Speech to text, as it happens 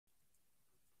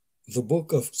The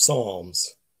Book of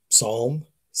Psalms, Psalm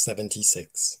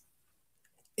 76.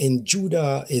 In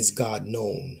Judah is God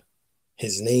known.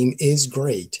 His name is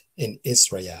great in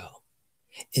Israel.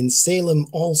 In Salem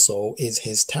also is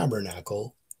his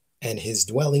tabernacle, and his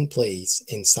dwelling place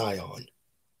in Sion.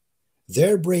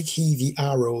 There brake he the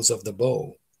arrows of the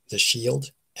bow, the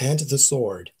shield, and the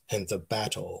sword, and the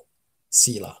battle.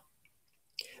 Selah.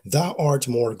 Thou art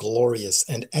more glorious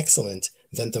and excellent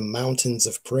than the mountains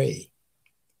of prey.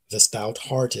 The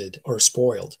stout-hearted are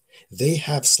spoiled, they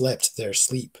have slept their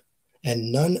sleep, and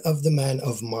none of the men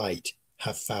of might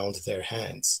have found their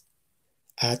hands.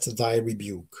 At thy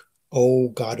rebuke, O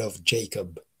God of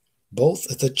Jacob,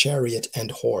 both the chariot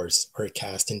and horse are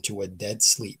cast into a dead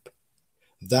sleep.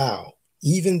 Thou,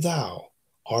 even thou,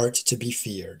 art to be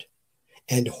feared,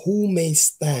 and who may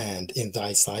stand in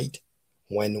thy sight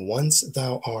when once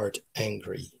thou art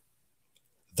angry?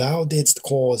 Thou didst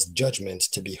cause judgment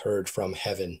to be heard from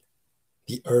heaven.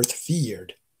 The earth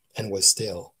feared and was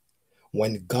still,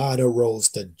 when God arose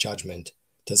to judgment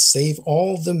to save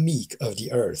all the meek of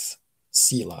the earth.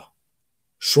 Selah.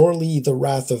 Surely the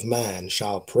wrath of man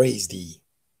shall praise thee.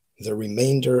 The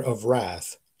remainder of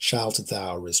wrath shalt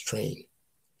thou restrain.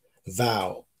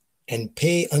 Vow, and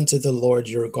pay unto the Lord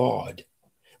your God.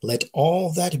 Let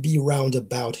all that be round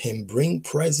about him bring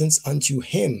presents unto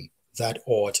him that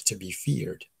ought to be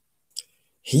feared.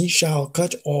 He shall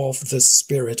cut off the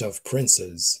spirit of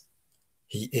princes.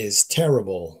 He is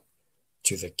terrible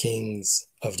to the kings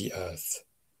of the earth.